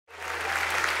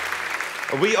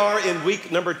We are in week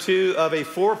number 2 of a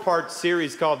 4-part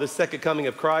series called The Second Coming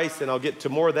of Christ, and I'll get to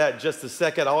more of that in just a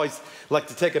second. I always like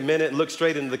to take a minute and look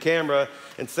straight into the camera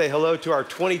and say hello to our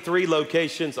 23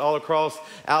 locations all across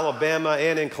Alabama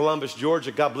and in Columbus,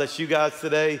 Georgia. God bless you guys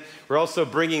today. We're also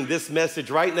bringing this message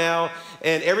right now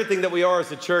and everything that we are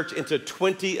as a church into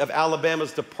 20 of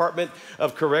Alabama's Department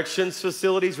of Corrections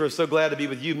facilities. We're so glad to be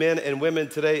with you men and women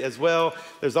today as well.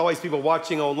 There's always people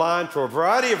watching online for a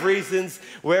variety of reasons.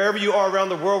 Wherever you are around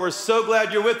the world, we're so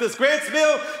glad you're with us.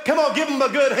 Grantsville, come on, give them a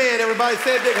good hand, everybody.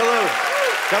 Say a big hello.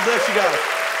 God bless you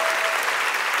guys.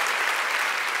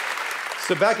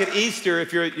 So back at Easter,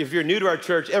 if you're new to our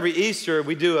church, every Easter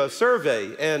we do a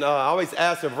survey, and I always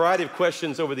ask a variety of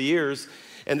questions over the years.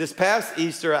 And this past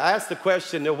Easter, I asked the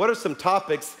question, what are some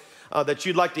topics that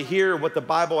you'd like to hear what the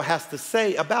Bible has to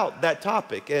say about that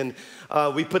topic? And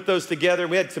we put those together.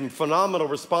 We had some phenomenal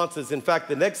responses. In fact,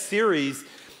 the next series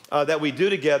that we do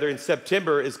together in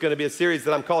September is going to be a series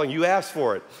that I'm calling You Asked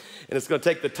For It. And it's going to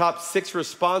take the top 6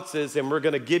 responses, and we're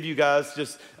going to give you guys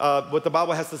just what the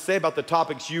Bible has to say about the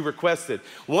topics you requested.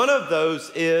 One of those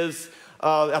is,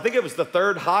 I think it was the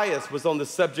third highest, was on the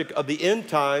subject of the end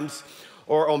times,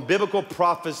 or on biblical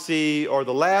prophecy, or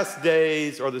the last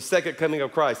days, or the second coming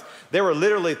of Christ. There were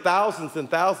literally thousands and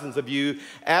thousands of you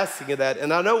asking that,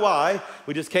 and I know why.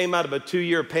 We just came out of a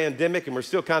 2-year pandemic, and we're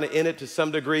still kind of in it to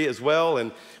some degree as well, and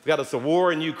we got us a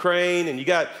war in Ukraine, and you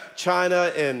got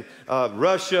China and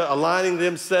Russia aligning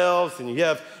themselves, and you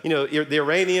have, the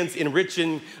Iranians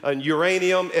enriching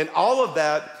uranium, and all of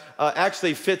that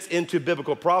actually fits into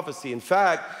biblical prophecy. In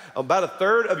fact, about a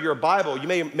third of your Bible, you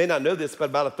may not know this, but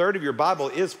about a third of your Bible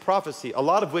is prophecy, a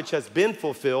lot of which has been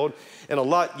fulfilled and a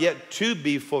lot yet to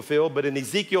be fulfilled. But in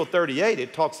Ezekiel 38,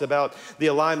 it talks about the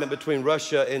alignment between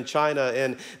Russia and China.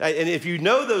 And if you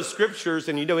know those scriptures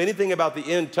and you know anything about the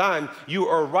end time, you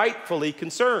are rightfully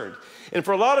concerned. And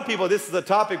for a lot of people, this is a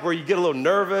topic where you get a little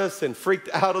nervous and freaked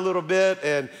out a little bit.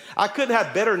 And I couldn't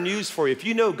have better news for you. If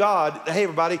you know God, hey,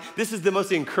 everybody, this is the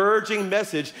most encouraging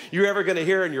message you're ever going to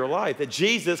hear in your life. That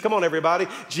Jesus, come on, everybody,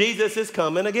 Jesus is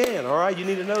coming again, all right? You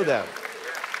need to know that.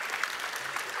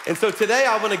 And so today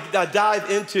I want to dive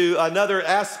into another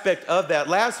aspect of that.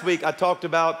 Last week I talked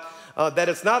about that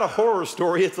it's not a horror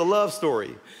story, it's a love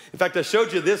story. In fact, I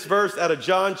showed you this verse out of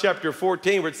John chapter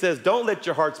 14 where it says, don't let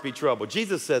your hearts be troubled.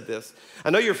 Jesus said this. I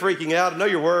know you're freaking out. I know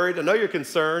you're worried. I know you're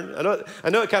concerned. I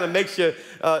know it kind of makes you,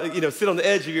 sit on the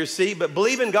edge of your seat, but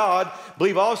believe in God.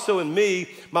 Believe also in me.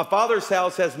 My Father's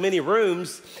house has many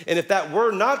rooms, and if that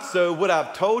were not so, would I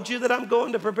have told you that I'm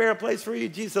going to prepare a place for you?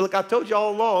 Jesus said, look, I told you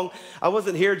all along, I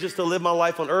wasn't here just to live my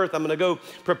life on earth. I'm going to go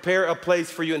prepare a place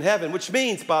for you in heaven, which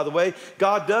means, by the way,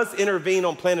 God does intervene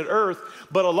on planet Earth,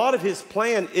 but a lot of his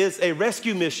plan is a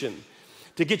rescue mission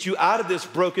to get you out of this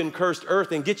broken, cursed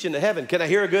earth and get you into heaven. Can I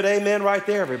hear a good amen right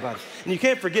there, everybody? And you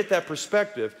can't forget that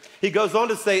perspective. He goes on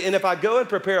to say, and if I go and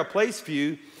prepare a place for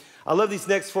you, I love these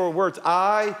next 4 words,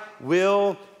 I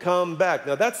will come back.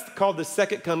 Now that's called the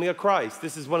second coming of Christ.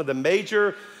 This is one of the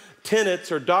major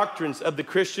tenets or doctrines of the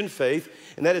Christian faith,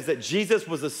 and that is that Jesus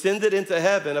was ascended into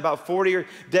heaven about 40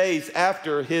 days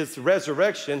after his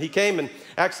resurrection. He came, and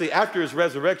actually after his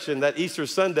resurrection, that Easter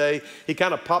Sunday, he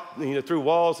kind of popped through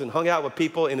walls and hung out with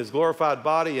people in his glorified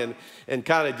body and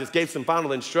kind of just gave some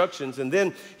final instructions. And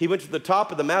then he went to the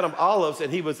top of the Mount of Olives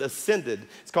and he was ascended.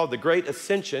 It's called the Great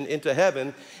Ascension into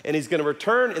heaven, and he's going to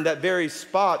return in that very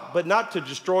spot, but not to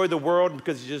destroy the world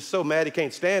because he's just so mad he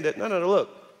can't stand it. No,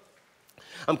 look.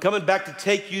 I'm coming back to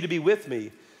take you to be with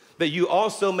me, that you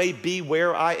also may be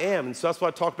where I am. And so that's what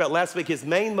I talked about last week. His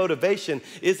main motivation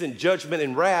isn't judgment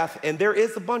and wrath, and there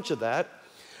is a bunch of that,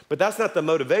 but that's not the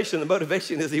motivation. The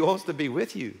motivation is he wants to be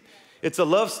with you. It's a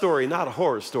love story, not a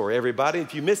horror story, everybody.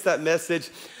 If you missed that message,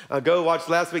 go watch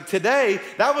last week. Today,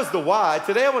 that was the why.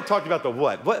 Today I want to talk about the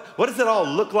what. What does it all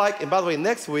look like? And by the way,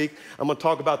 next week, I'm going to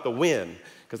talk about the when.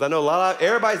 Because I know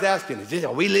everybody's asking,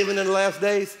 are we living in the last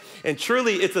days? And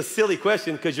truly, it's a silly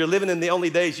question because you're living in the only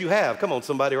days you have. Come on,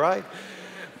 somebody, right?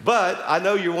 But I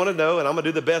know you want to know, and I'm going to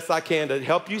do the best I can to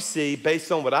help you see,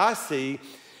 based on what I see,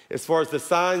 as far as the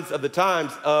signs of the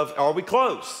times of, are we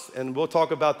close? And we'll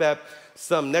talk about that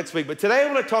some next week. But today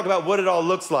I want to talk about what it all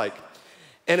looks like.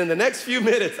 And in the next few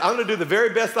minutes, I'm going to do the very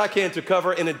best I can to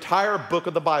cover an entire book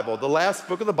of the Bible, the last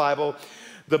book of the Bible,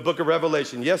 the book of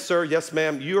Revelation. Yes, sir. Yes,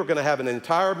 ma'am. You are going to have an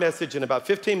entire message in about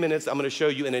 15 minutes. I'm going to show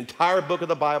you an entire book of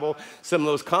the Bible, some of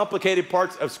those complicated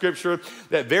parts of Scripture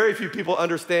that very few people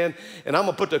understand. And I'm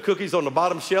going to put the cookies on the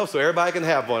bottom shelf so everybody can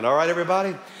have one. All right,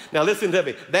 everybody? Now, listen to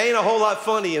me. There ain't a whole lot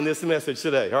funny in this message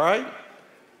today, all right?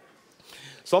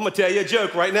 So I'm going to tell you a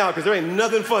joke right now because there ain't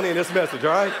nothing funny in this message,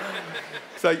 all right?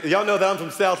 So y'all know that I'm from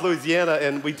South Louisiana,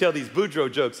 and we tell these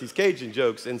Boudreaux jokes, these Cajun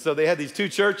jokes. And so they had these two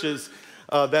churches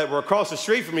that were across the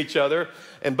street from each other,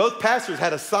 and both pastors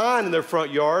had a sign in their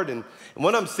front yard, and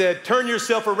one of them said, "Turn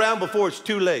yourself around before it's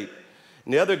too late."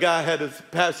 And the other guy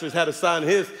pastors had a sign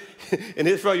in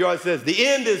his front yard that says, "The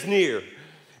end is near."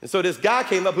 And so this guy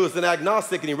came up who was an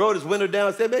agnostic, and he rolled his window down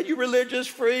and said, "Man, you religious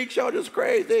freaks, y'all just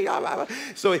crazy."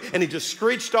 So he just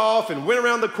screeched off and went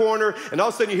around the corner, and all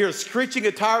of a sudden you hear a screeching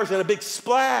of tires and a big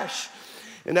splash.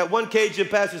 And that one Cajun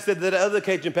pastor said to the other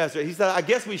Cajun pastor, he said, "I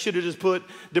guess we should have just put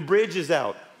the bridges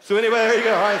out." So anyway, there you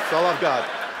go. All right, that's all I've got.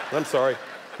 I'm sorry.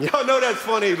 Y'all know that's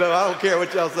funny, but I don't care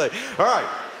what y'all say. All right.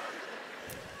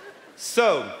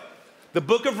 So, the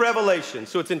book of Revelation.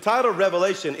 So it's entitled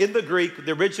Revelation. In the Greek,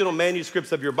 the original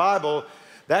manuscripts of your Bible,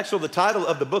 the title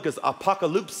of the book is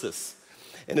Apocalypsis.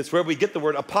 And it's where we get the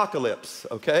word apocalypse,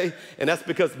 okay? And that's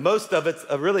because most of it's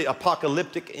really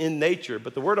apocalyptic in nature.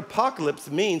 But the word apocalypse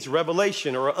means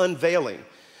revelation or unveiling.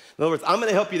 In other words, I'm going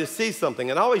to help you to see something.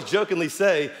 And I always jokingly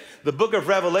say the book of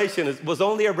Revelation was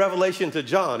only a revelation to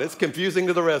John. It's confusing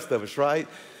to the rest of us, right?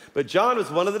 But John was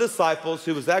one of the disciples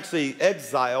who was actually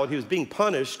exiled. He was being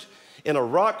punished in a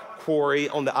rock quarry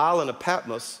on the island of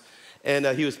Patmos. And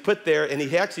he was put there, and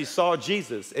he actually saw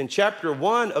Jesus. And chapter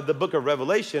 1 of the book of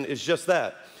Revelation is just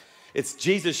that. It's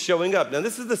Jesus showing up. Now,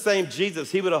 this is the same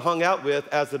Jesus he would have hung out with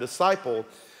as a disciple,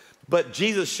 but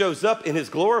Jesus shows up in his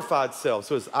glorified self.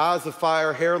 So his eyes of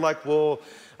fire, hair like wool,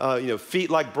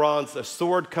 feet like bronze, a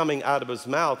sword coming out of his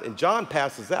mouth. And John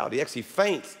passes out. He actually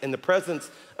faints in the presence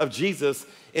of Jesus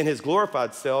in his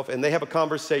glorified self, and they have a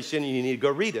conversation, and you need to go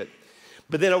read it.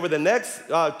 But then over the next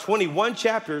 21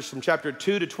 chapters, from chapter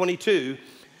 2 to 22,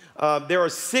 there are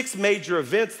 6 major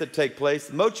events that take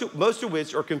place, most of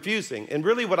which are confusing. And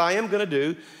really what I am going to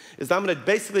do is I'm going to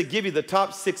basically give you the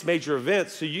top 6 major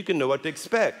events so you can know what to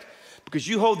expect. Because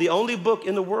you hold the only book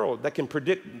in the world that can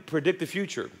predict the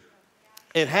future.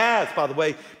 It has, by the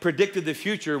way, predicted the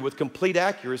future with complete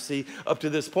accuracy up to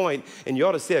this point. And you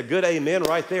ought to say a good amen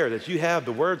right there, that you have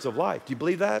the words of life. Do you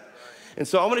believe that? And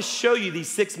so I want to show you these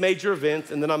 6 major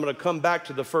events, and then I'm going to come back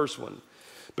to the first one.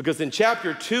 Because in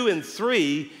chapter 2 and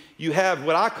 3, you have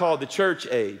what I call the church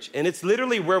age, and it's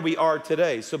literally where we are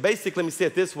today. So basically, let me say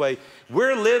it this way.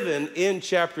 We're living in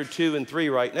chapter 2 and 3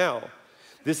 right now.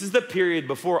 This is the period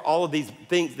before all of these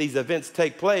events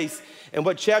take place. And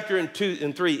what chapter 2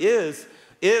 and 3 is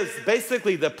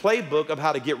basically the playbook of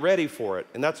how to get ready for it.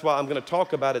 And that's why I'm going to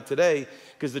talk about it today,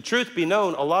 because the truth be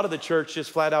known, a lot of the church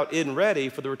just flat out isn't ready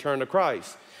for the return of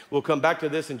Christ. We'll come back to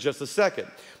this in just a second.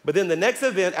 But then the next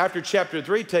event after chapter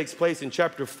 3 takes place in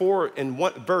chapter 4 and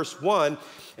verse 1,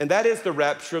 and that is the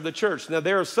rapture of the church. Now,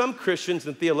 there are some Christians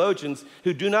and theologians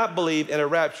who do not believe in a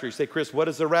rapture. You say, "Chris, what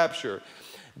is a rapture?"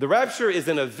 The rapture is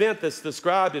an event that's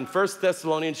described in 1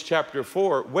 Thessalonians chapter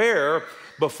 4, where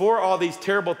before all these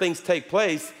terrible things take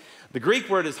place, the Greek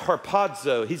word is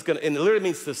harpazo. And it literally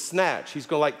means to snatch. He's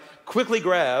going to quickly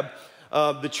grab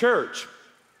the church.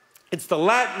 It's the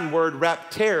Latin word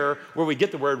raptere, where we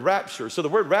get the word rapture. So the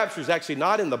word rapture is actually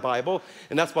not in the Bible,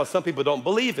 and that's why some people don't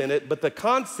believe in it. But the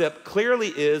concept clearly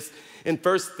is in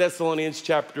 1 Thessalonians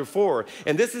chapter 4.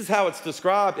 And this is how it's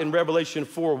described in Revelation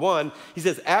 4:1. He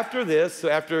says, "After this," so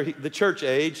after the church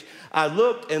age, "I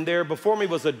looked, and there before me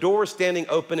was a door standing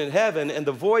open in heaven, and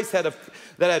the voice that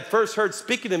I had first heard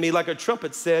speaking to me like a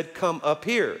trumpet said, 'Come up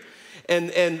here.'"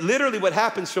 And literally what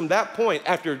happens from that point,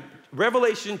 after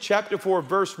Revelation chapter 4,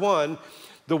 verse 1,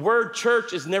 the word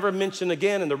church is never mentioned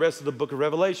again in the rest of the book of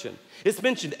Revelation. It's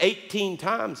mentioned 18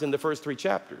 times in the first 3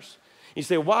 chapters. You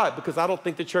say, why? Because I don't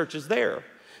think the church is there.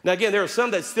 Now, again, there are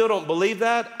some that still don't believe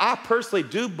that. I personally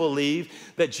do believe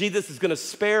that Jesus is going to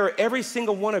spare every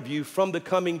single one of you from the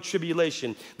coming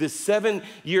tribulation, this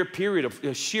 7-year period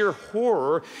of sheer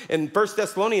horror. And 1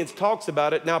 Thessalonians talks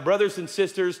about it. Now, brothers and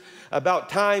sisters, about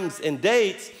times and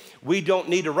dates, we don't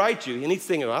need to write you. And he's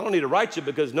thinking, I don't need to write you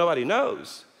because nobody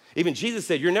knows. Even Jesus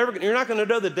said, you're not going to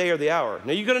know the day or the hour.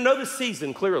 Now, you're going to know the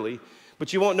season clearly,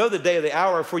 but you won't know the day or the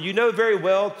hour, for you know very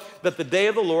well that the day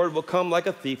of the Lord will come like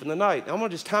a thief in the night. Now, I'm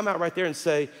going to just time out right there and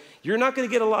say, you're not going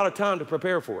to get a lot of time to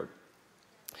prepare for it.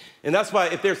 And that's why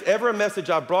if there's ever a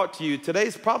message I've brought to you,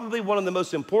 today's probably one of the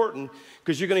most important,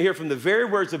 because you're going to hear from the very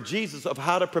words of Jesus of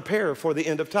how to prepare for the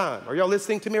end of time. Are y'all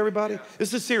listening to me, everybody?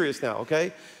 This is serious now,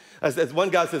 okay? As one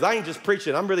guy says, I ain't just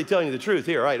preaching, I'm really telling you the truth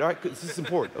here. All right, this is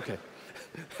important. Okay,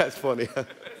 that's funny.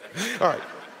 All right.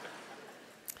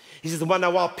 He says, well, now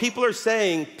while people are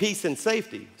saying peace and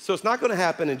safety, so it's not going to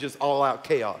happen in just all-out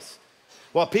chaos.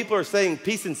 While people are saying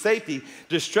peace and safety,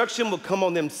 destruction will come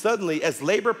on them suddenly as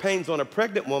labor pains on a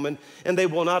pregnant woman, and they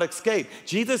will not escape.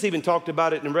 Jesus even talked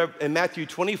about it in Matthew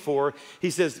 24. He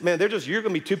says, man, you're going to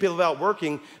be two people out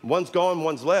working. One's gone,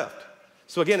 one's left.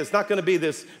 So again, it's not going to be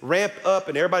this ramp up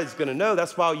and everybody's going to know.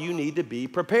 That's why you need to be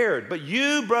prepared. But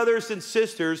you, brothers and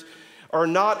sisters, are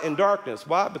not in darkness.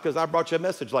 Why? Because I brought you a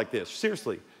message like this.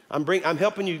 Seriously, I'm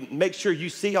helping you make sure you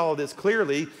see all this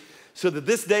clearly, so that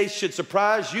this day should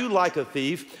surprise you like a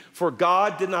thief, for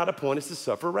God did not appoint us to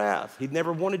suffer wrath. He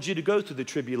never wanted you to go through the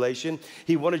tribulation.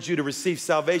 He wanted you to receive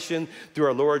salvation through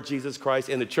our Lord Jesus Christ.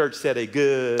 And the church said a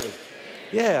good,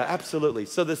 yeah, absolutely.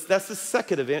 So that's the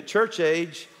second event, church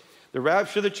age, the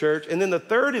rapture of the church. And then the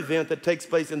third event that takes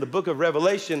place in the book of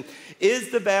Revelation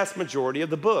is the vast majority of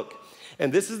the book.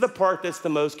 And this is the part that's the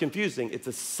most confusing. It's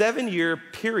a 7-year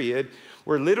period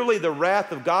where literally the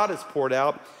wrath of God is poured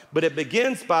out, but it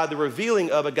begins by the revealing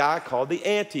of a guy called the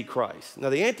Antichrist. Now,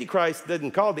 the Antichrist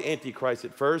didn't call the Antichrist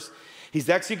at first. He's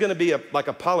actually going to be like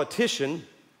a politician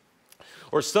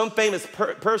or some famous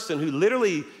person who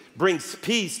literally brings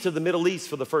peace to the Middle East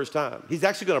for the first time. He's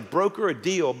actually going to broker a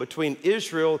deal between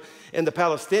Israel and the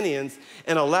Palestinians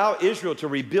and allow Israel to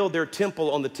rebuild their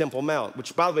temple on the Temple Mount,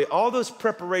 which, by the way, all those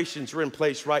preparations are in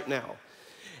place right now.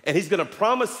 And he's going to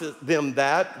promise them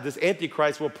that, this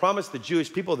Antichrist will promise the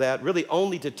Jewish people that, really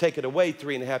only to take it away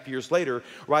 3.5 years later,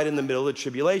 right in the middle of the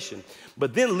tribulation.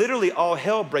 But then literally all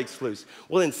hell breaks loose.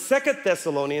 Well, in 2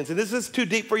 Thessalonians, and this is too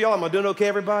deep for y'all. Am I doing okay,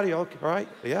 everybody? Okay, all right?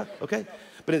 Yeah, okay.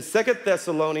 But in 2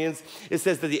 Thessalonians, it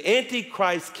says that the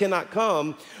Antichrist cannot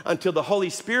come until the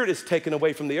Holy Spirit is taken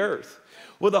away from the earth.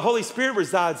 Well, the Holy Spirit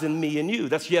resides in me and you.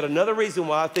 That's yet another reason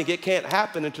why I think it can't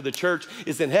happen until the church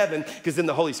is in heaven, because then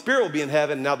the Holy Spirit will be in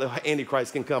heaven, and now the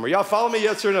Antichrist can come. Are y'all follow me,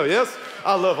 yes or no? Yes?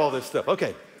 I love all this stuff.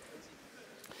 Okay.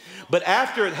 But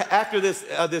after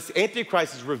this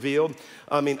Antichrist is revealed,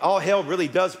 I mean, all hell really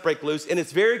does break loose, and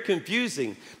it's very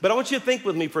confusing. But I want you to think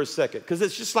with me for a second, because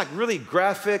it's just like really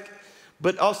graphic,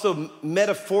 but also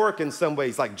metaphoric in some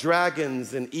ways, like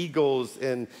dragons and eagles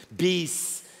and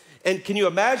beasts. And can you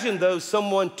imagine, though,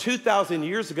 someone 2,000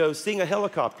 years ago seeing a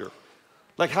helicopter?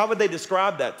 Like, how would they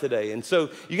describe that today? And so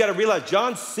you got to realize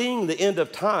John's seeing the end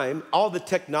of time, all the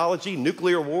technology,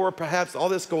 nuclear war, perhaps, all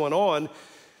this going on.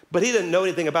 But he didn't know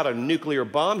anything about a nuclear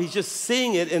bomb. He's just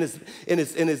seeing it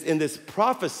in this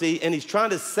prophecy, and he's trying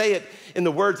to say it in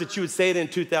the words that you would say it in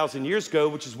 2,000 years ago,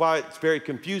 which is why it's very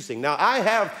confusing. Now, I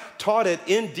have taught it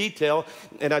in detail,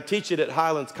 and I teach it at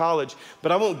Highlands College,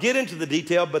 but I won't get into the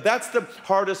detail, but that's the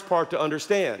hardest part to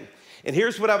understand. And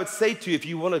here's what I would say to you if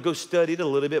you want to go study it a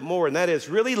little bit more, and that is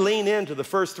really lean into the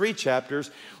first 3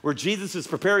 chapters where Jesus is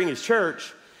preparing his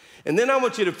church. And then I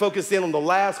want you to focus in on the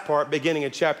last part beginning in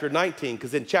chapter 19,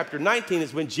 because in chapter 19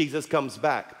 is when Jesus comes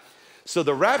back. So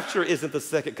the rapture isn't the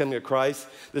second coming of Christ.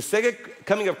 The second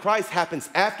coming of Christ happens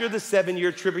after the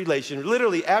 7-year tribulation,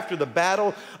 literally after the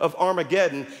battle of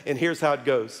Armageddon. And here's how it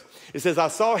goes. It says, I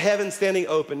saw heaven standing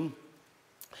open,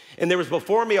 and there was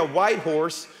before me a white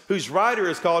horse whose rider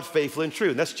is called Faithful and True.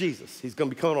 And that's Jesus. He's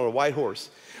going to be coming on a white horse.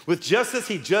 With justice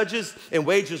he judges and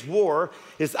wages war.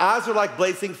 His eyes are like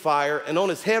blazing fire, and on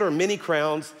his head are many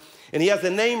crowns. And he has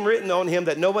a name written on him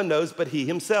that no one knows but he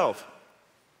himself.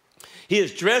 He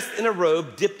is dressed in a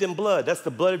robe dipped in blood. That's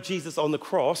the blood of Jesus on the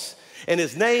cross. And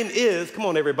his name is, come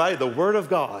on everybody, the Word of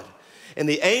God. And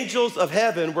the angels of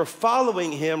heaven were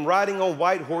following him, riding on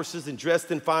white horses and dressed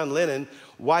in fine linen,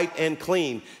 white and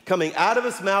clean. Coming out of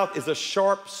his mouth is a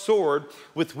sharp sword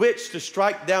with which to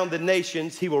strike down the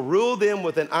nations. He will rule them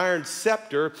with an iron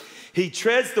scepter. He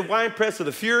treads the winepress of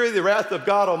the fury, the wrath of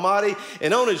God Almighty.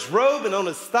 And on his robe and on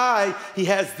his thigh, he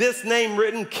has this name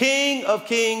written, King of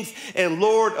Kings and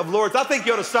Lord of Lords. I think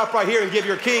you ought to stop right here and give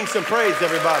your king some praise,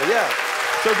 everybody. Yeah,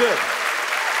 so good.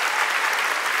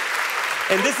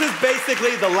 And this is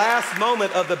basically the last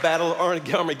moment of the battle of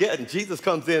Armageddon. Jesus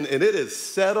comes in and it is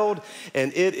settled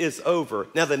and it is over.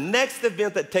 Now the next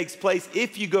event that takes place,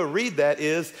 if you go read that,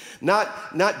 is not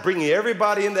bringing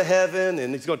everybody into heaven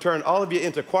and he's going to turn all of you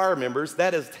into choir members.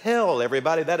 That is hell,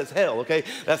 everybody. That is hell, okay?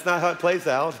 That's not how it plays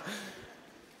out.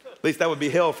 At least that would be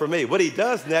hell for me. What he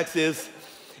does next is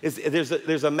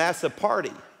there's a massive party.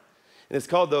 And it's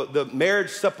called the marriage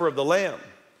supper of the Lamb.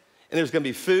 And there's going to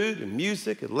be food and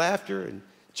music and laughter. And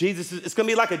it's going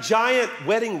to be like a giant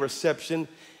wedding reception.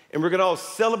 And we're going to all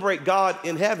celebrate God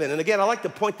in heaven. And again, I like to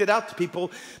point that out to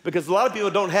people because a lot of people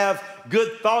don't have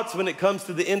good thoughts when it comes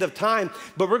to the end of time.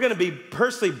 But we're going to be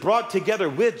personally brought together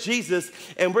with Jesus.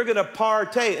 And we're going to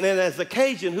partake. And then as a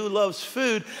Cajun who loves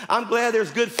food, I'm glad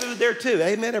there's good food there too.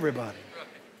 Amen, everybody.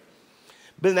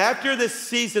 But after this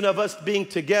season of us being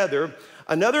together,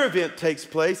 Another event takes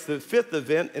place, the fifth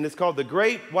event, and it's called the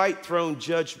Great White Throne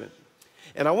Judgment.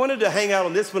 And I wanted to hang out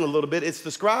on this one a little bit. It's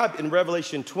described in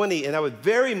Revelation 20, and I would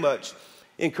very much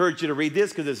encourage you to read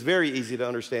this because it's very easy to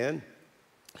understand.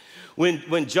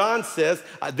 When John says,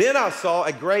 then I saw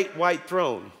a great white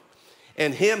throne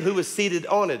and him who was seated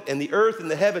on it, and the earth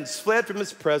and the heavens fled from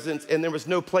his presence, and there was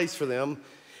no place for them.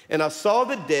 And I saw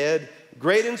the dead,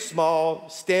 great and small,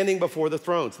 standing before the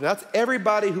thrones. And that's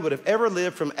everybody who would have ever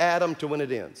lived from Adam to when it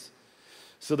ends.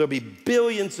 So there'll be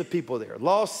billions of people there.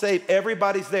 Lost, saved,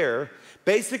 everybody's there,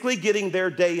 basically getting their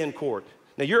day in court.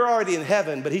 Now, you're already in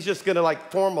heaven, but he's just going to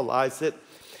formalize it.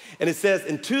 And it says,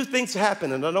 and two things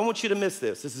happen, and I don't want you to miss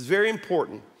this. This is very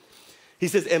important. He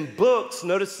says, and books,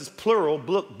 notice it's plural,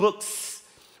 books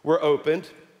were opened,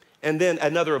 and then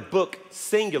another book,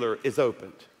 singular, is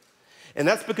opened. And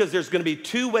that's because there's going to be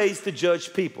two ways to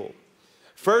judge people.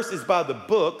 First is by the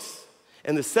books,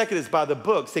 and the second is by the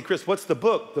book. Say, Chris, what's the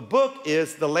book? The book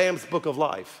is the Lamb's Book of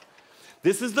Life.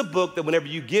 This is the book that whenever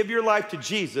you give your life to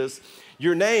Jesus,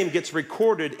 your name gets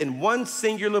recorded in one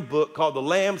singular book called the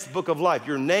Lamb's Book of Life.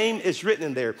 Your name is written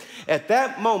in there. At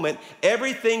that moment,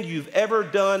 everything you've ever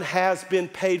done has been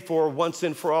paid for once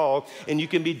and for all, and you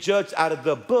can be judged out of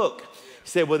the book. You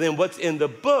say, well, then what's in the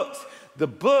books? The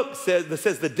book says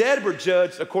the dead were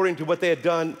judged according to what they had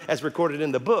done as recorded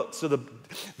in the book. So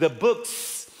the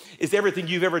books is everything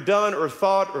you've ever done or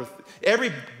thought, or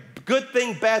every good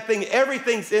thing, bad thing,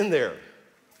 everything's in there.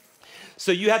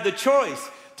 So you have the choice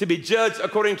to be judged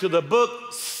according to the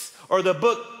books or the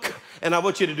book, and I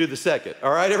want you to do the second,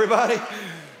 all right, everybody?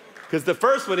 Because the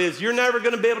first one is you're never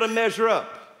going to be able to measure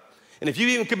up. And if you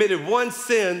even committed one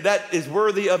sin, that is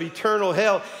worthy of eternal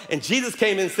hell. And Jesus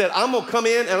came in and said, I'm going to come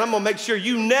in and I'm going to make sure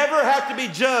you never have to be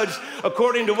judged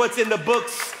according to what's in the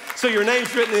books. So your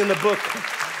name's written in the book.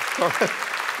 All right.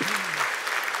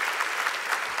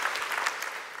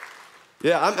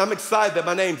 Yeah, I'm excited that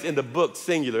my name's in the book,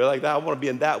 singular. Like that, I want to be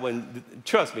in that one.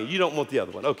 Trust me, you don't want the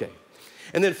other one. Okay.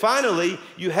 And then finally,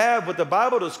 you have what the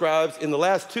Bible describes in the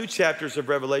last two chapters of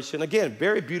Revelation. Again,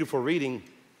 very beautiful reading,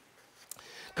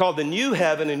 called the new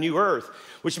heaven and new earth,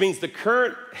 which means the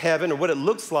current heaven, or what it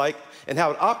looks like and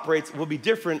how it operates, will be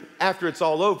different after it's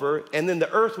all over, and then the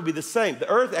earth will be the same. The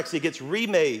earth actually gets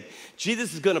remade.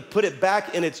 Jesus is going to put it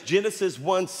back in its Genesis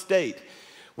 1 state,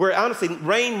 where honestly,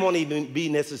 rain won't even be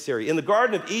necessary. In the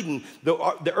Garden of Eden,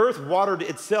 the earth watered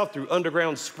itself through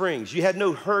underground springs. You had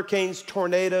no hurricanes,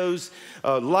 tornadoes,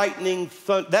 lightning,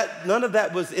 thunder. None of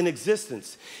that was in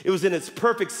existence. It was in its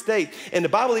perfect state. And the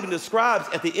Bible even describes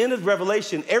at the end of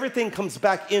Revelation, everything comes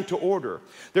back into order.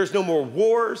 There's no more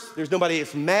wars. There's nobody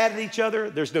that's mad at each other.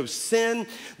 There's no sin.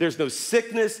 There's no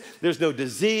sickness. There's no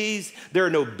disease. There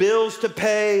are no bills to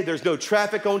pay. There's no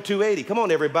traffic on 280. Come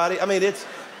on, everybody. I mean, it's...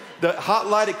 The hot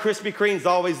light at Krispy Kreme's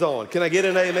always on. Can I get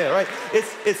an amen, right?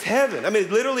 It's heaven. I mean,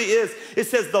 it literally is. It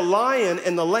says the lion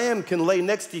and the lamb can lay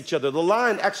next to each other. The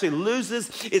lion actually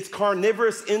loses its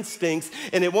carnivorous instincts,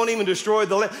 and it won't even destroy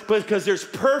the lamb because there's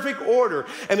perfect order.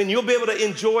 I mean, you'll be able to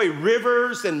enjoy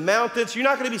rivers and mountains. You're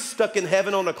not going to be stuck in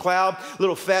heaven on a cloud,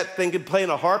 little fat thing playing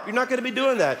a harp. You're not going to be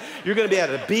doing that. You're going to be at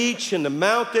a beach in the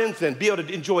mountains and be able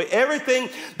to enjoy everything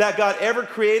that God ever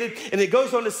created. And it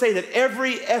goes on to say that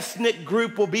every ethnic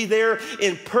group will be there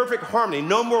in perfect harmony.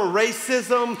 No more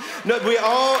racism. No, we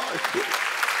all.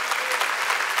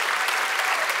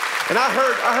 And I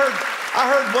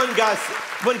heard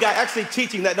one guy actually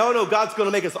teaching that no, God's going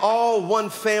to make us all one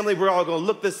family. We're all going to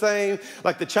look the same.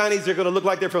 Like the Chinese are going to look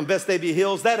like they're from Vestavia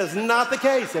Hills. That is not the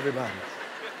case, everybody.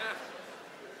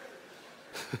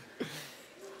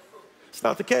 It's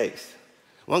not the case.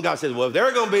 One guy says, well, if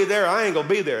they're going to be there, I ain't going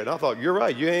to be there. And I thought, you're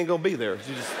right. You ain't going to be there.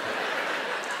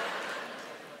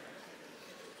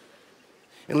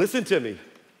 And listen to me.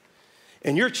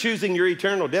 And you're choosing your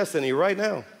eternal destiny right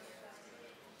now.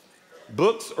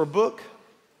 Books or book?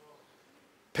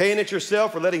 Paying it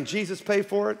yourself or letting Jesus pay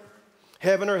for it?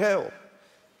 Heaven or hell?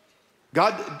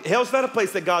 Hell's not a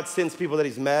place that God sends people that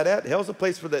he's mad at. Hell's a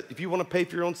place for that. If you want to pay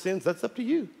for your own sins, that's up to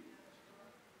you.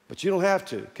 But you don't have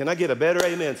to. Can I get a better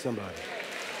amen, somebody?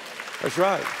 That's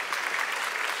right.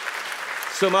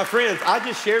 So my friends, I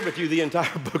just shared with you the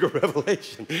entire book of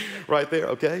Revelation right there,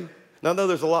 okay? Now, I know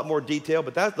there's a lot more detail,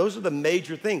 but those are the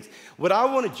major things. What I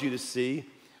wanted you to see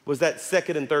was that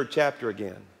second and third chapter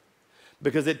again,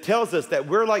 because it tells us that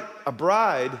we're like a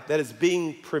bride that is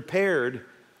being prepared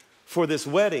for this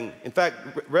wedding. In fact,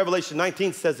 Revelation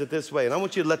 19 says it this way, and I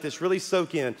want you to let this really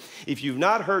soak in. If you've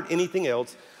not heard anything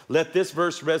else, let this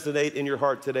verse resonate in your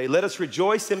heart today. Let us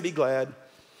rejoice and be glad.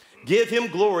 Give him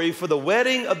glory, for the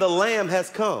wedding of the Lamb has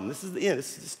come. This is the end.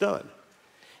 This is done.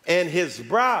 And his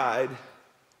bride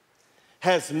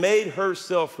has made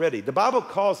herself ready. The Bible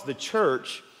calls the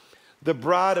church the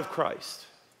bride of Christ.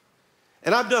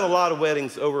 And I've done a lot of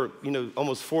weddings over,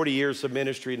 almost 40 years of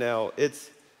ministry now. It's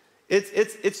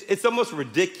almost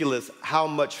ridiculous how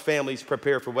much families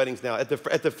prepare for weddings now. At the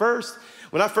first,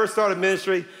 when I first started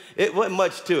ministry, it wasn't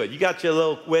much to it. You got your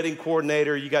little wedding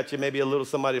coordinator, you got maybe a little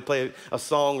somebody to play a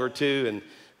song or two and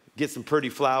get some pretty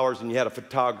flowers, and you had a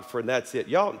photographer, and that's it.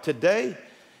 Y'all, today,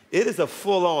 it is a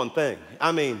full-on thing.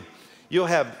 I mean, you'll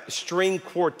have string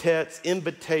quartets,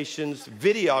 invitations,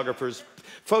 videographers,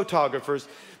 photographers,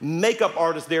 makeup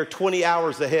artists there 20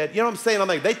 hours ahead. You know what I'm saying? I'm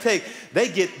like, they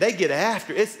get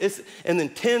after it. And then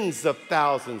tens of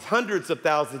thousands, hundreds of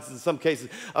thousands in some cases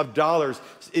of dollars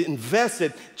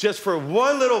invested just for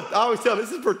one little, I always tell them,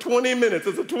 this is for 20 minutes.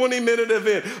 It's a 20-minute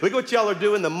event. Look what y'all are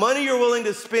doing, the money you're willing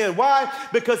to spend. Why?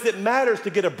 Because it matters to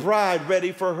get a bride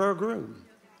ready for her groom.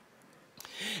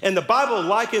 And the Bible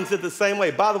likens it the same way.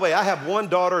 By the way, I have one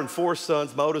daughter and 4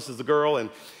 sons. My oldest is a girl, and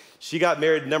she got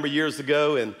married a number of years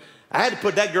ago, and I had to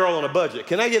put that girl on a budget.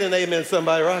 Can I get an amen,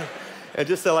 somebody, right? And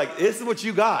just say, like, this is what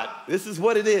you got. This is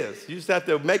what it is. You just have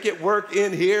to make it work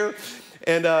in here.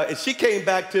 And she came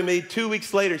back to me 2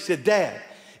 weeks later. She said, Dad,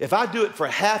 if I do it for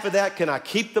half of that, can I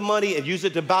keep the money and use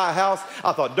it to buy a house?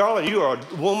 I thought, darling, you are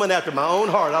a woman after my own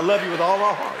heart. I love you with all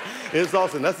my heart. It's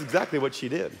awesome. That's exactly what she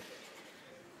did.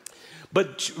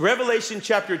 But Revelation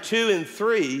chapter 2 and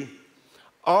 3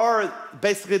 are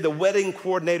basically the wedding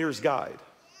coordinator's guide.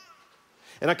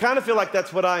 And I kind of feel like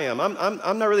that's what I am.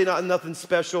 I'm not really nothing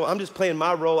special. I'm just playing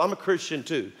my role. I'm a Christian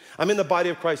too. I'm in the body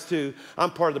of Christ too.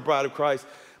 I'm part of the bride of Christ.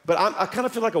 But I kind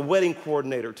of feel like a wedding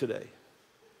coordinator today.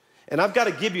 And I've got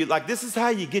to give you, like, this is how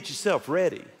you get yourself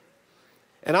ready.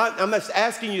 And I'm just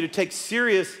asking you to take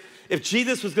serious. If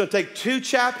Jesus was going to take 2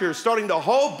 chapters, starting the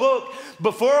whole book,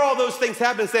 before all those things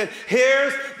happen, saying,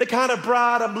 here's the kind of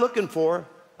bride I'm looking for,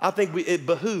 I think it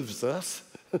behooves us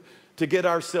to get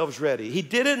ourselves ready. He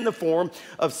did it in the form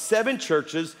of 7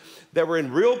 churches that were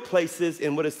in real places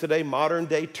in what is today modern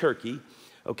day Turkey,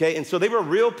 okay? And so they were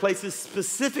real places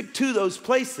specific to those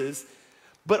places,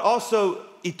 but also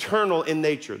eternal in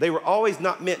nature. They were always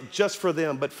not meant just for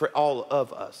them, but for all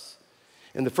of us.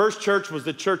 And the first church was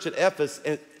the church at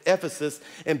Ephesus,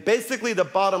 and basically the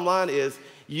bottom line is,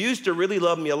 you used to really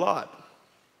love me a lot.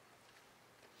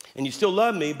 And you still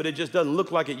love me, but it just doesn't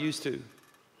look like it used to.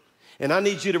 And I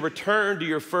need you to return to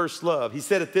your first love. He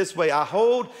said it this way, I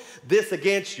hold this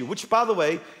against you, which, by the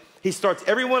way, he starts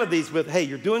every one of these with, hey,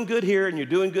 you're doing good here and you're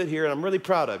doing good here, and I'm really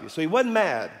proud of you. So he wasn't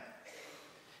mad.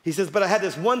 He says, but I had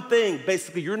this one thing,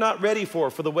 basically, you're not ready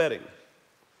for the wedding.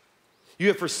 You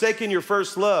have forsaken your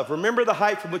first love. Remember the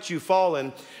height from which you've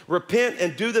fallen. Repent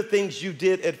and do the things you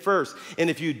did at first. And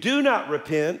if you do not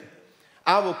repent,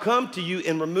 I will come to you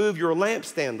and remove your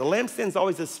lampstand. The lampstand is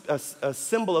always a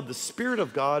symbol of the Spirit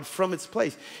of God from its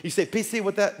place. You say, PC,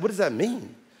 what does that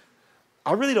mean?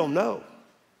 I really don't know,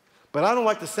 but I don't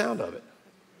like the sound of it.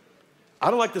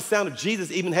 I don't like the sound of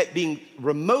Jesus even being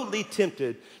remotely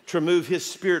tempted to remove his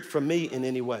Spirit from me in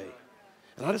any way.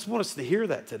 And I just want us to hear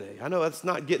that today. I know that's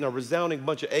not getting a resounding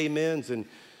bunch of amens, and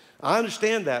I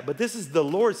understand that, but this is the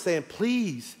Lord saying,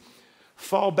 please,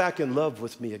 fall back in love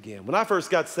with me again. When I first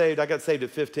got saved, I got saved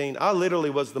at 15. I literally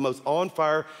was the most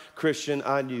on-fire Christian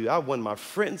I knew. I won my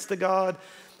friends to God.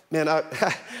 Man, I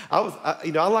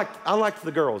liked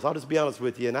the girls. I'll just be honest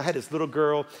with you. And I had this little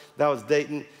girl that I was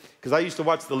dating because I used to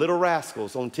watch The Little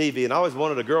Rascals on TV, and I always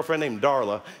wanted a girlfriend named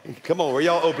Darla. Come on, where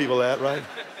y'all old people at, right?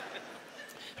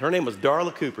 Her name was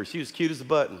Darla Cooper. She was cute as a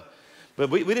button.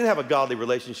 But we didn't have a godly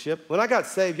relationship. When I got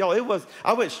saved, y'all,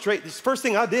 I went straight. This first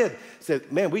thing I did,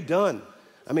 said, man, we done.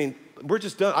 I mean, we're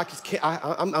just done. I just can't,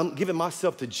 I'm giving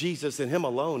myself to Jesus and him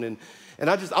alone. And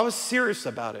I was serious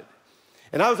about it.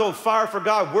 And I was on fire for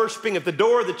God, worshiping. If the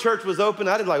door of the church was open,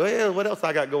 I didn't like, well, what else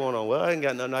I got going on? Well, I ain't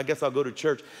got nothing. I guess I'll go to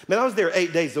church. Man, I was there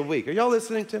 8 days a week. Are y'all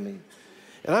listening to me?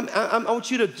 And I want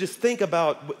you to just think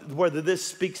about whether this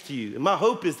speaks to you. And my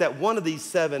hope is that one of these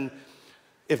 7,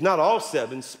 if not all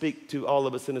 7, speak to all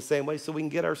of us in the same way so we can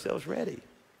get ourselves ready.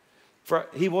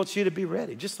 He wants you to be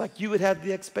ready, just like you would have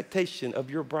the expectation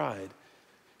of your bride,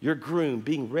 your groom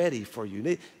being ready for you.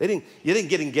 You didn't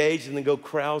get engaged and then go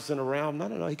carousing around.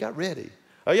 No, he got ready.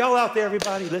 Are y'all out there,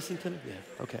 everybody? Listen to me?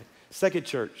 Yeah, okay. Second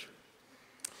church,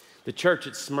 the church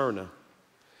at Smyrna.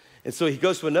 And so he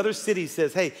goes to another city. He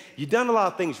says, hey, you've done a lot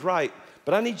of things right,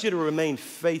 but I need you to remain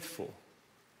faithful.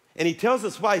 And he tells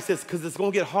us why. He says, because it's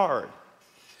going to get hard.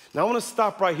 Now, I want to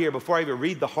stop right here before I even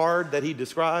read the hard that he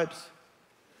describes.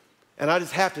 And I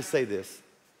just have to say this.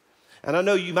 And I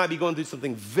know you might be going through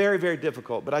something very, very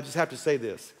difficult, but I just have to say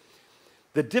this.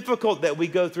 The difficult that we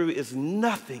go through is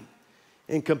nothing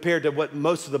and compared to what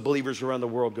most of the believers around the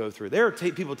world go through. There are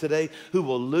people today who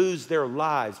will lose their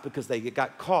lives because they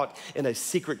got caught in a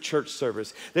secret church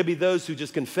service. There'll be those who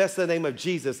just confess the name of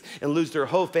Jesus and lose their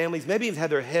whole families, maybe even have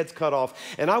their heads cut off.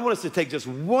 And I want us to take just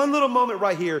one little moment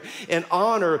right here and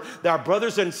honor our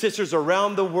brothers and sisters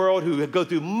around the world who go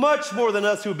through much more than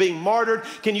us, who are being martyred.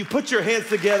 Can you put your hands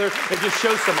together and just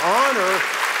show some honor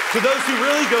to those who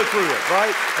really go through it,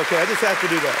 right? Okay, I just have to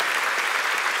do that.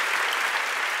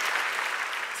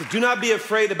 So do not be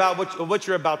afraid about what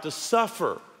you're about to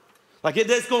suffer. Like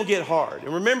it's going to get hard.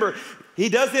 And remember, he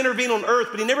does intervene on earth,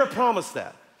 but he never promised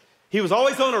that. He was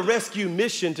always on a rescue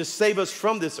mission to save us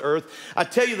from this earth. I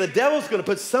tell you, the devil's going to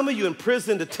put some of you in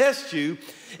prison to test you,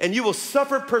 and you will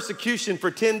suffer persecution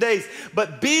for 10 days.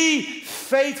 But be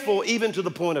faithful even to the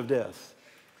point of death.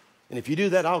 And if you do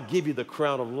that, I'll give you the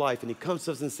crown of life. And he comes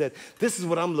to us and said, this is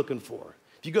what I'm looking for.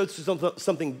 If you go through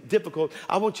something difficult,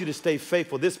 I want you to stay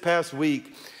faithful. This past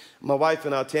week, my wife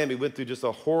and I, Tammy, went through just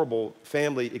a horrible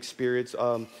family experience.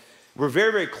 We're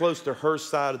very, very close to her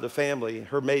side of the family.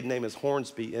 Her maiden name is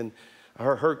Hornsby, and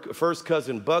her first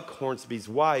cousin, Buck Hornsby's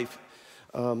wife,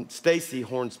 Stacy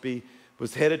Hornsby,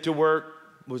 was headed to work,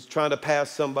 was trying to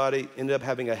pass somebody, ended up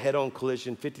having a head-on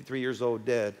collision, 53 years old,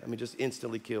 dead. I mean, just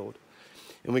instantly killed.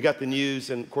 And we got the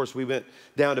news, and of course, we went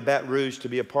down to Baton Rouge to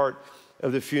be a part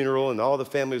of the funeral, and all the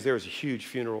family was there. It was a huge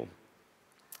funeral.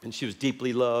 And she was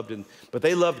deeply loved, but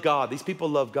they loved God. These people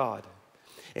loved God.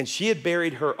 And she had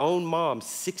buried her own mom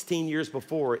 16 years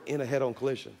before in a head-on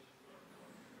collision.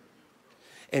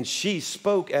 And she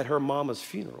spoke at her mama's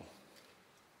funeral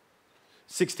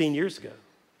 16 years ago.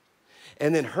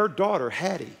 And then her daughter,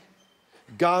 Hattie,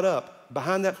 got up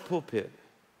behind that pulpit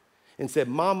and said,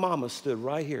 my mama stood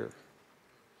right here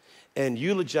and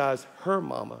eulogized her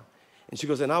mama. And she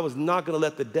goes, and I was not going to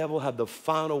let the devil have the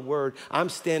final word. I'm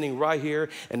standing right here,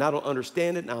 and I don't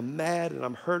understand it, and I'm mad, and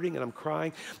I'm hurting, and I'm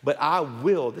crying. But I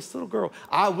will, this little girl,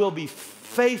 I will be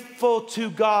faithful to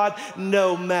God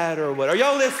no matter what. Are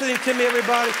y'all listening to me,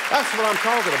 everybody? That's what I'm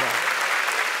talking about.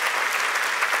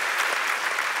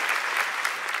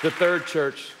 The third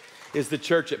church is the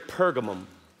church at Pergamum.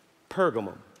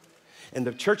 Pergamum. And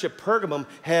the church at Pergamum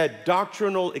had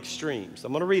doctrinal extremes.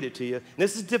 I'm going to read it to you. And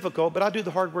this is difficult, but I'll do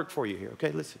the hard work for you here,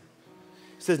 okay? Listen.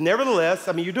 It says, nevertheless,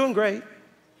 I mean, you're doing great,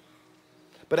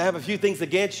 but I have a few things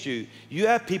against you. You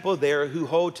have people there who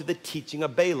hold to the teaching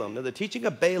of Balaam. Now, the teaching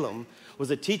of Balaam was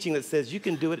a teaching that says you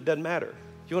can do it, it doesn't matter.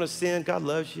 If you want to sin, God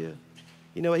loves you.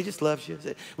 You know, he just loves you.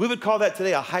 We would call that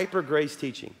today a hyper grace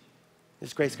teaching.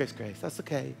 It's grace, grace, grace. That's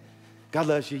okay. God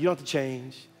loves you. You don't have to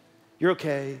change. You're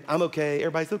okay. I'm okay.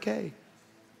 Everybody's okay.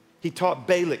 He taught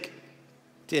Balak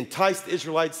to entice the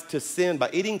Israelites to sin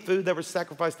by eating food that was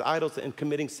sacrificed to idols and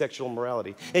committing sexual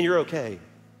immorality. And you're okay.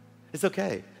 It's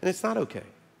okay. And it's not okay.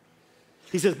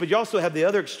 He says, but you also have the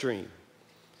other extreme.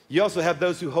 You also have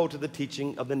those who hold to the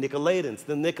teaching of the Nicolaitans.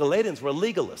 The Nicolaitans were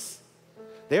legalists.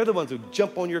 They're the ones who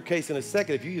jump on your case in a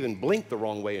second if you even blink the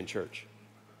wrong way in church.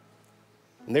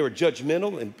 And they were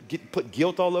judgmental and put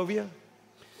guilt all over you.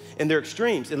 And they're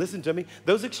extremes. And listen to me,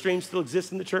 those extremes still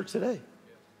exist in the church today.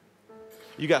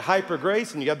 You got hyper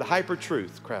grace and you got the hyper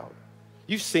truth crowd.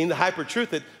 You've seen the hyper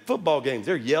truth at football games.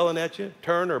 They're yelling at you,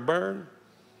 turn or burn,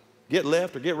 get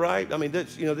left or get right. I mean, they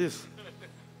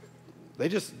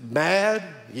just mad,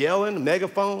 yelling,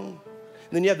 megaphone.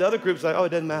 And then you have the other groups like, oh, it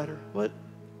doesn't matter.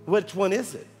 Which one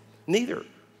is it? Neither.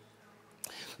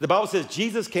 The Bible says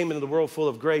Jesus came into the world full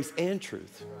of grace and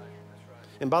truth.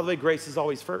 And by the way, grace is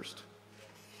always first.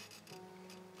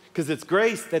 Because it's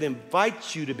grace that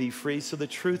invites you to be free so the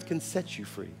truth can set you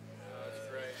free.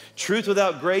 Truth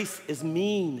without grace is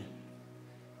mean.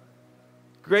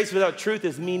 Grace without truth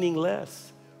is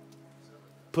meaningless.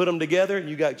 Put them together and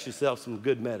you got yourself some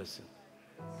good medicine.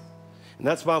 And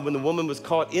that's why when the woman was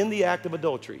caught in the act of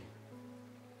adultery,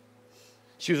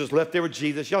 she was just left there with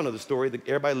Jesus. Y'all know the story.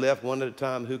 Everybody left one at a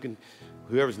time.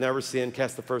 Whoever's never sinned,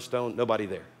 cast the first stone. Nobody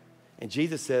there. And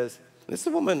Jesus says, this is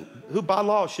a woman who by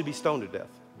law should be stoned to death.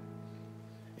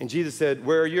 And Jesus said,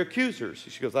 where are your accusers?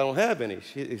 She goes, I don't have any.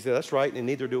 He said, that's right, and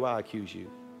neither do I accuse you.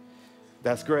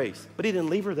 That's grace. But he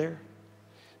didn't leave her there.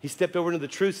 He stepped over to the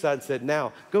truth side and said,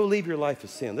 now, go leave your life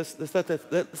of sin. Let's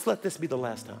let this be the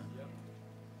last time.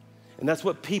 And that's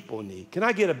what people need. Can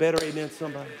I get a better amen,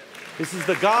 somebody? This is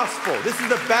the gospel. This is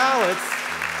the balance.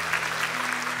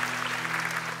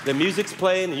 The music's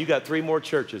playing, and you got 3 more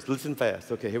churches. Listen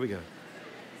fast. Okay, here we go.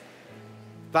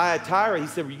 Thyatira, he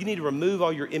said, you need to remove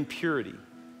all your impurity.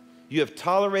 You have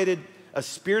tolerated a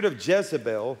spirit of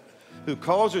Jezebel who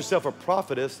calls herself a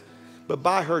prophetess, but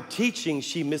by her teaching,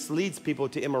 she misleads people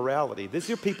to immorality. These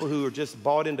are people who are just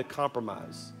bought into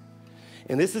compromise.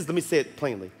 And this is, let me say it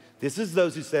plainly, This is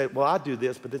those who said, well, I do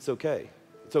this, but it's okay.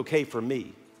 It's okay for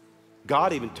me.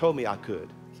 God even told me I could.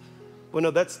 Well,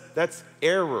 no, that's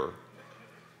error.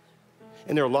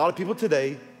 And there are a lot of people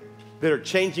today that are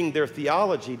changing their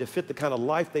theology to fit the kind of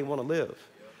life they want to live.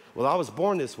 Well, I was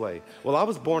born this way. Well, I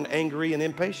was born angry and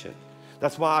impatient.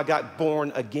 That's why I got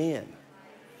born again.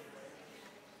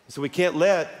 So we can't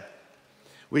let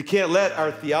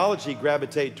our theology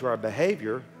gravitate to our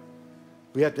behavior.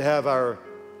 We have to have our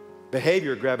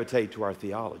behavior gravitate to our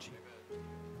theology.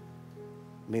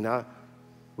 I mean,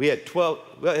 we had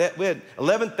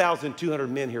 11,200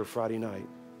 men here Friday night.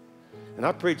 And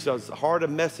I preached as hard a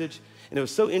message, and it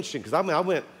was so interesting because I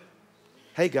went,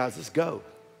 hey guys, let's go.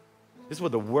 This is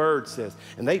what the word says.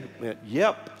 And they went,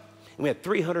 yep. And we had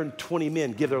 320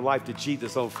 men give their life to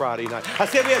Jesus on Friday night. I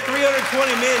said we had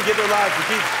 320 men give their lives to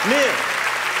Jesus. Men,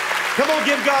 come on,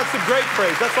 give God some great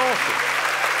praise. That's awesome.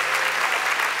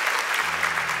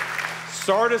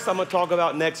 Sardis, I'm going to talk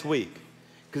about next week.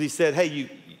 Because he said, hey,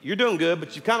 you're doing good,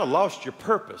 but you kind of lost your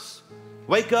purpose.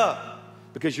 Wake up,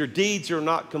 because your deeds are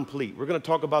not complete. We're going to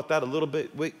talk about that a little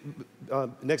bit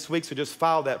next week, so just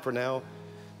file that for now.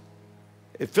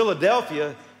 In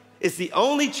Philadelphia, it's the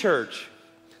only church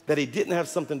that he didn't have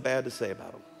something bad to say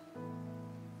about them.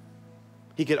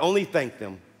 He could only thank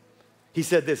them. He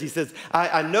said this, he says,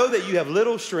 I know that you have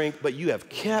little strength, but you have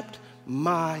kept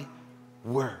my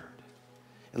word.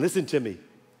 And listen to me,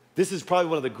 this is probably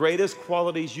one of the greatest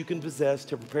qualities you can possess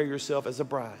to prepare yourself as a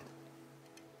bride,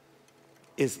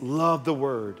 is love the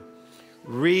word,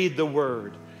 read the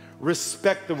word,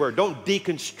 respect the word. Don't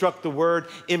deconstruct the word,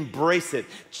 embrace it.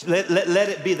 Let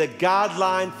it be the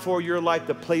guideline for your life,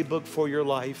 the playbook for your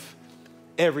life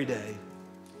every day.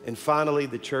 And finally,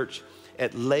 the church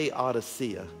at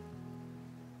Laodicea.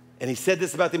 And he said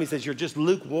this about them, he says, you're just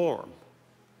lukewarm.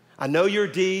 I know your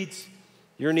deeds.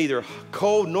 You're neither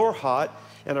cold nor hot,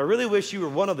 and I really wish you were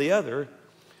one or the other.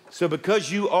 So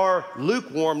because you are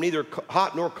lukewarm, neither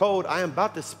hot nor cold, I am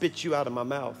about to spit you out of my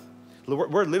mouth. The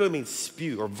word literally means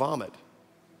spew or vomit.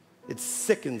 It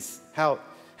sickens how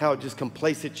just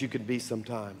complacent you could be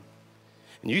sometime.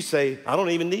 And you say, I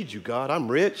don't even need you, God. I'm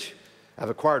rich. I've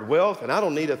acquired wealth, and I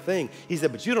don't need a thing. He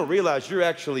said, but you don't realize you're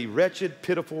actually wretched,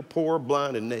 pitiful, poor,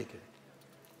 blind, and naked.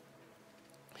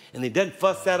 And he doesn't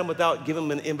fuss at him without giving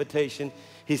him an invitation.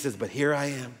 He says, but here I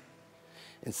am.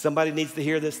 And somebody needs to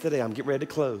hear this today. I'm getting ready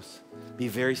to close. Be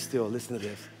very still. Listen to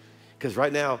this. Because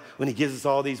right now, when he gives us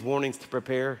all these warnings to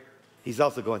prepare, he's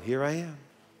also going, here I am.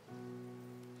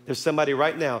 There's somebody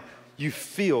right now, you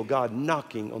feel God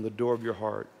knocking on the door of your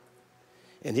heart.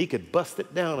 And he could bust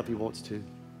it down if he wants to.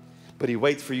 But he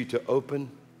waits for you to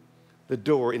open the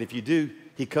door. And if you do,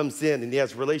 he comes in and he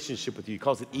has a relationship with you. He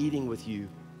calls it eating with you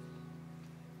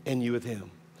and you with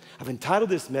him. I've entitled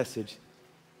this message,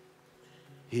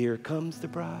 Here Comes the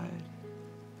Bride.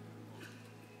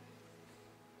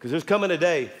 Because there's coming a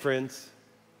day, friends,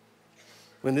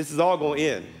 when this is all going to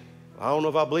end. I don't know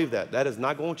if I believe that. That is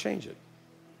not going to change it.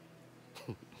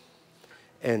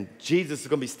 And Jesus is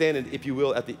going to be standing, if you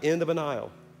will, at the end of an aisle.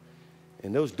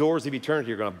 And those doors of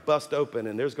eternity are going to bust open,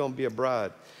 and there's going to be a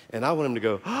bride. And I want him to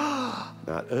go,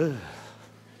 not,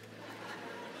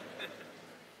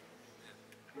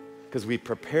 because we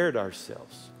prepared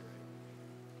ourselves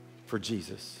for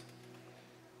Jesus.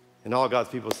 And all God's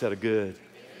people said a good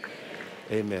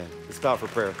amen. Let's bow for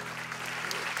prayer.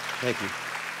 Thank you.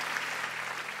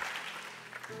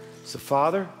 So,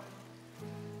 Father,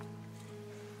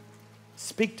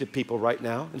 speak to people right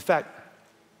now. In fact,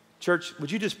 church, would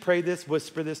you just pray this,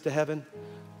 whisper this to heaven?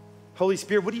 Holy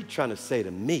Spirit, what are you trying to say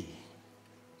to me?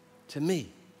 To me.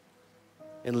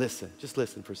 And listen, just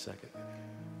listen for a second.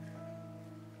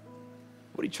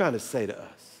 What are you trying to say to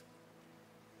us?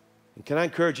 And can I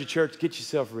encourage you, church, get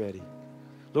yourself ready.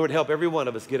 Lord, help every one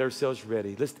of us get ourselves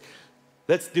ready.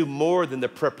 Let's do more than the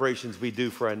preparations we do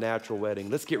for a natural wedding.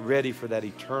 Let's get ready for that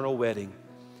eternal wedding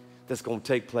that's going to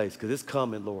take place, because it's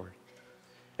coming, Lord.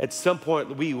 At some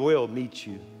point, we will meet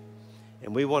you,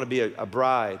 and we want to be a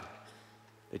bride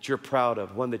that you're proud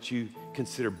of, one that you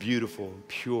consider beautiful and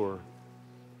pure,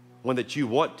 one that you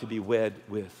want to be wed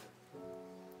with.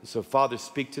 And so, Father,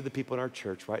 speak to the people in our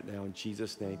church right now in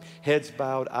Jesus' name. Heads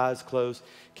bowed, eyes closed.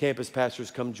 Campus pastors,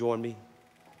 come join me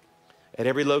at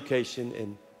every location.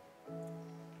 And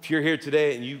if you're here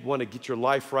today and you want to get your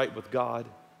life right with God,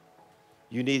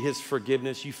 you need his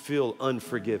forgiveness, you feel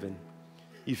unforgiven,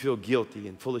 you feel guilty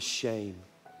and full of shame,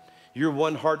 you're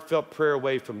one heartfelt prayer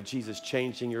away from Jesus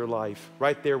changing your life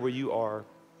right there where you are.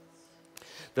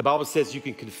 The Bible says you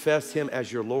can confess him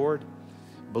as your Lord,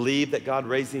 believe that God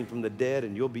raised him from the dead,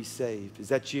 and you'll be saved. Is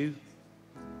that you?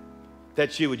 If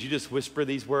that's you, would you just whisper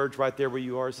these words right there where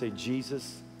you are? Say,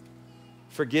 Jesus,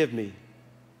 Forgive me.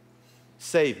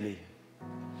 Save me.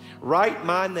 Write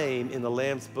my name in the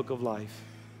Lamb's Book of Life.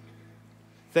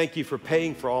 Thank you for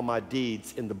paying for all my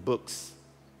deeds in the books.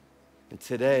 And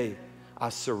today, I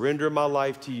surrender my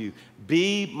life to you.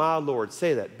 Be my Lord.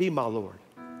 Say that. Be my Lord.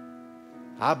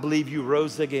 I believe you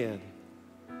rose again.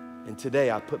 And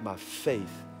today, I put my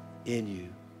faith in you.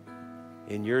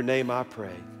 In your name I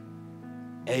pray.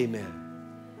 Amen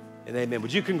and amen.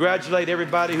 Would you congratulate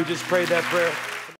everybody who just prayed that prayer?